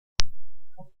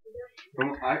I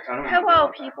don't know Hello,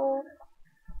 about that. people.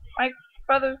 My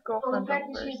brother's Well, girlfriend's the fact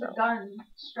over, that she has so. a gun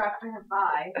strapped to her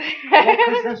thigh. Well,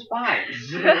 because they're spies.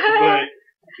 But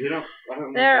you don't. I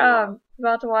don't know. They're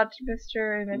about to watch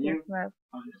Mr. and Can Mrs. you? Smith.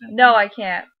 No, I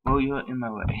can't. Oh, you're in my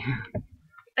way.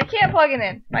 I can't plug it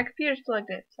in. My computer's plugged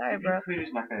in. Sorry, bro. Your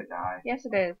computer's not gonna die. Yes,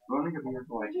 it is. We're only gonna be here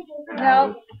for like an No,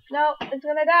 hour. no, it's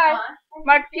gonna die.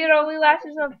 My computer only lasts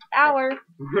an hour.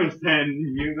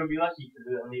 Then you're gonna be lucky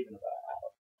because I'm leaving about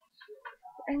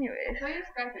Anyways, So you're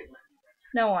Skyping.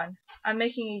 no one. I'm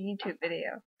making a YouTube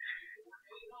video.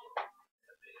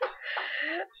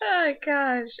 Oh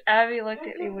gosh, Abby looked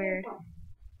at me weird.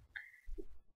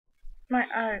 My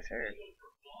eyes hurt.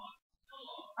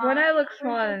 One eye looks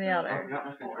smaller than the an hour. other. I've got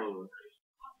my controller.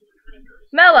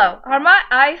 Mellow, are my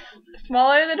eyes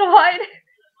smaller than wide?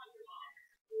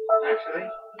 Actually,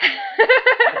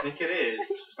 I think it is.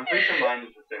 I'm pretty sure mine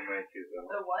is the same way too, though.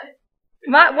 The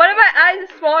what? One of my eyes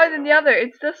is smaller than the other.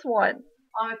 It's this one.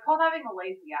 It's called having a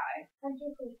lazy eye.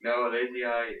 No, a lazy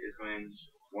eye is when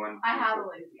one. I have a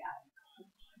lazy eye.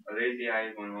 A lazy eye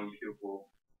is when one pupil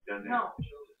doesn't. No,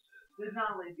 it's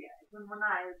not a lazy eye. It's when one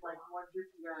eye is like more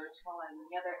driftier or smaller than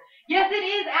the other. Yes, it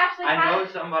is actually. I know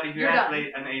somebody who You're has done.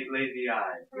 a lazy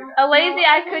eye. A lazy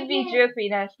eye could be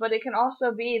droopiness, but it can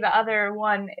also be the other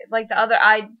one. Like the other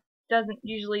eye doesn't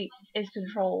usually is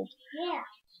controlled. Yeah.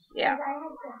 Yeah. I had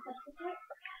the substitute,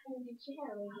 and she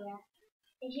had a lazy eye.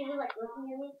 And she was like looking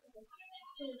at me.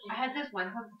 I had this one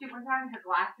substitute one time. Her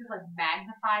glasses like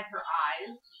magnified her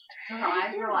eyes. So her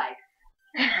eyes were like.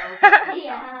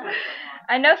 Yeah.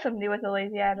 I know somebody with a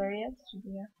lazy eye already.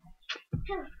 Yeah.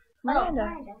 Miranda.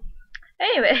 Miranda.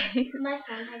 Anyway, My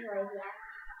friend has a lazy eye.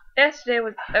 yesterday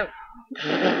was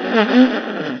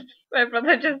my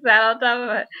brother just sat on top of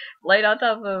it, laid on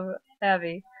top of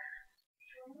Abby.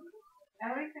 I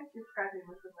always think you're Skyping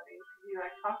with somebody because you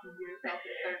like talking to yourself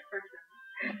in third person.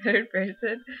 Third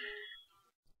person.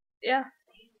 Yeah.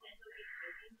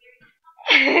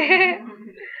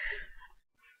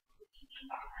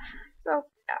 So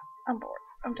yeah, I'm bored.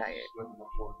 I'm tired.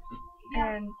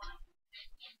 And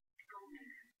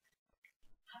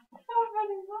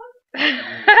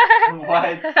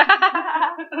What?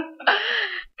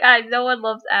 guys, no one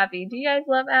loves Abby. Do you guys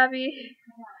love Abby?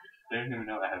 They don't even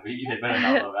know Abby. They better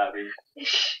not love Abby.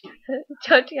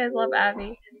 Don't you guys love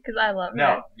Abby? Because I love her.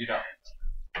 No, you don't.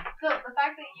 So the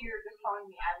fact that you're just calling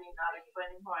me Abby and not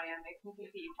explaining who I am makes me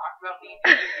think that you talked about me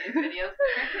in your previous videos.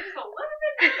 Makes me just a little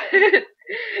bit nervous.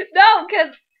 No,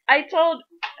 because I told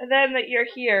them that you're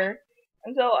here,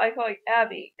 and so I call you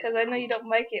Abby, because I know you don't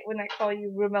like it when I call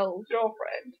you Romel's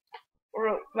girlfriend,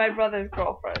 or my brother's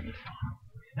girlfriend.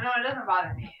 No, it doesn't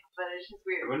bother me, but it's just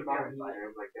weird. It wouldn't bother me. I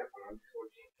was like, yeah,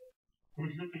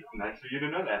 nice for you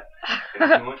to know that.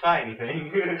 You won't try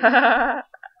anything.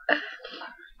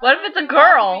 What if it's a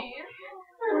girl?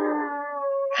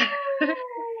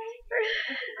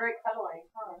 Great cuddling,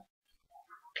 huh?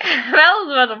 Mel's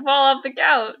about to fall off the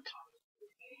couch.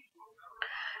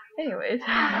 Anyways.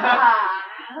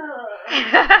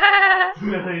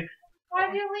 Really?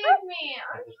 Why'd you leave me?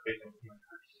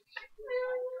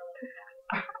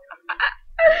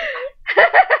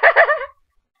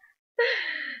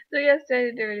 So yesterday I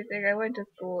didn't do anything. I went to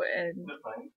school and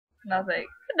nothing.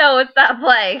 No, it's not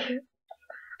playing.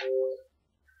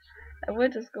 I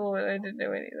went to school and I didn't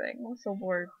do anything. I was so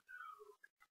bored.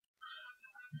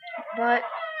 But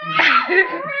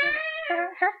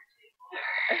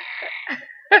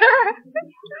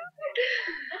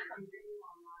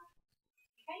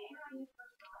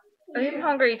I'm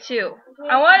hungry too.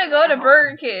 I want to go to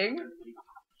Burger King.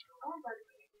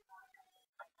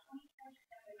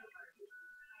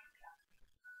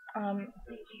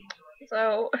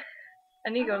 So I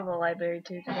need to go to the library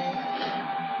too today.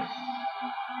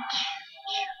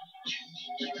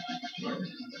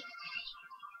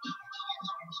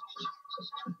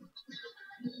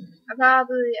 I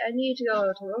need to go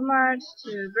to Walmart,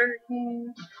 to Burger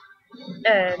King,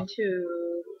 and to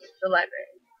the library.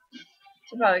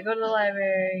 So probably go to the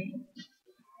library,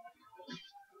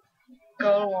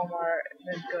 go to Walmart, and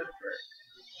then go to Burger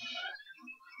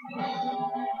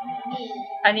King.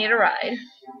 I need a ride.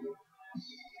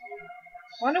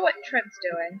 Wonder what Trent's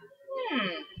doing.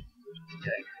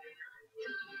 Good.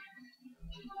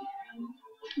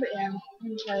 But yeah,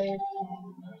 I'm tired.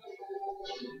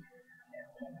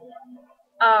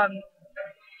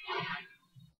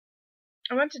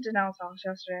 I went to Danelle's house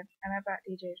yesterday, and I brought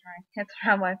DJ trying hits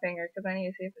around my finger because I need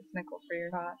to see if it's nickel free or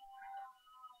not.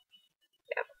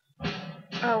 Yep.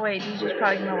 Oh wait, DJ's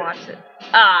probably gonna watch it.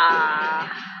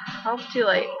 Oh, too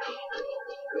late.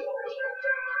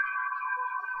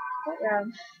 But yeah.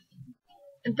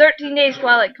 In 13 days,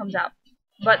 Twilight comes out.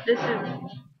 But this is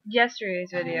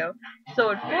yesterday's video. So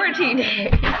in 14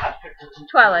 days,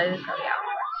 Twilight is coming out.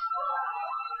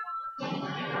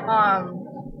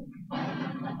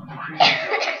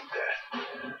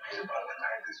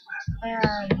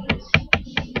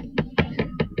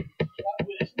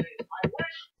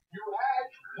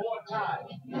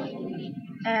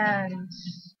 And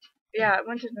yeah, I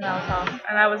went to Danelle's house,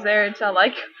 and I was there until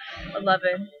like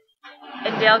 11.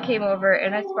 And Dale came over,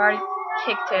 and Sparta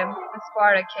kicked him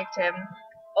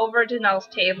over Danelle's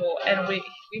table, and we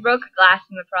broke a glass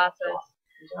in the process.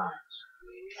 So,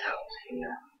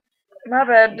 my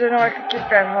bad, didn't know I could kick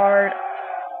that hard.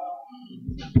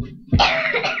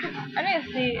 I need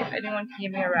to see if anyone can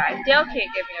give me a ride. Dale can't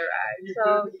give me a ride,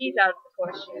 so he's out of the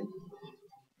question.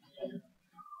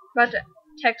 About to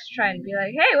text Trey and be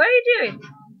like, hey, what are you doing?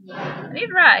 I need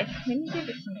a ride. Can you give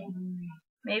it to me?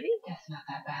 Maybe? That's not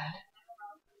that bad.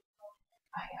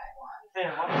 I got one.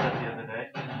 Yeah, what was that the other day?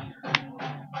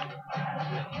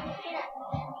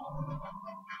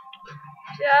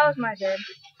 Yeah, that was my day.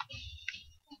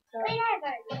 So,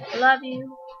 I love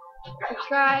you.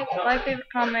 Subscribe, like, favorite,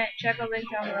 comment, check a link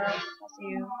down below. I'll see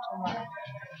you tomorrow.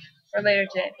 Or later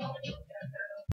today.